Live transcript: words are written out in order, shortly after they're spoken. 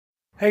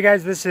Hey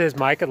guys, this is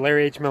Mike at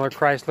Larry H. Miller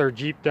Chrysler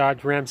Jeep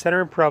Dodge Ram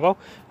Center in Provo.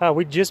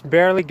 We just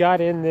barely got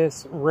in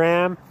this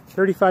Ram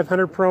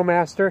 3500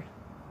 Promaster.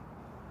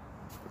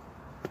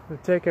 We'll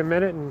take a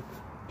minute and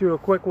do a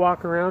quick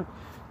walk around.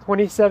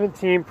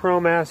 2017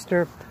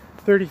 Promaster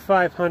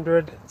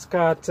 3500. It's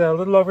got a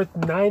little over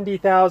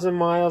 90,000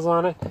 miles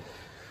on it.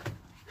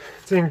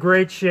 It's in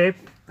great shape.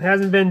 It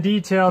hasn't been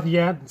detailed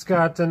yet. It's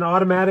got an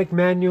automatic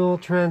manual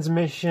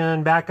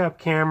transmission, backup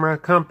camera,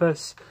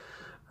 compass.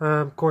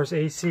 Of course,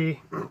 AC,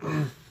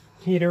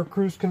 heater,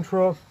 cruise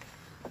control,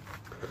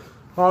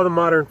 all the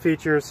modern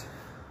features,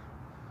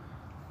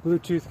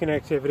 Bluetooth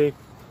connectivity,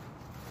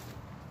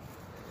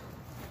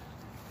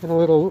 and a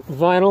little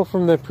vinyl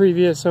from the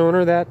previous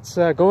owner that's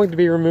going to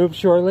be removed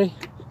shortly.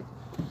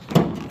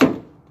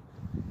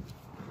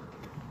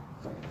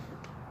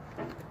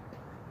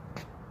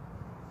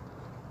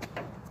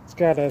 It's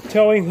got a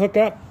towing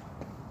hookup.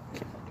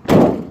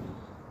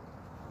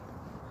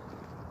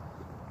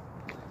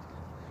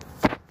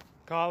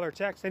 Call or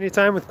text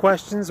anytime with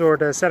questions or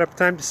to set up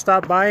time to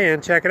stop by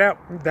and check it out.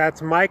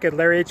 That's Mike at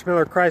Larry H.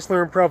 Miller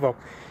Chrysler in Provo.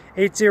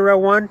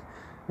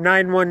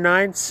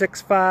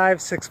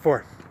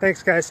 801-919-6564.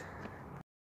 Thanks, guys.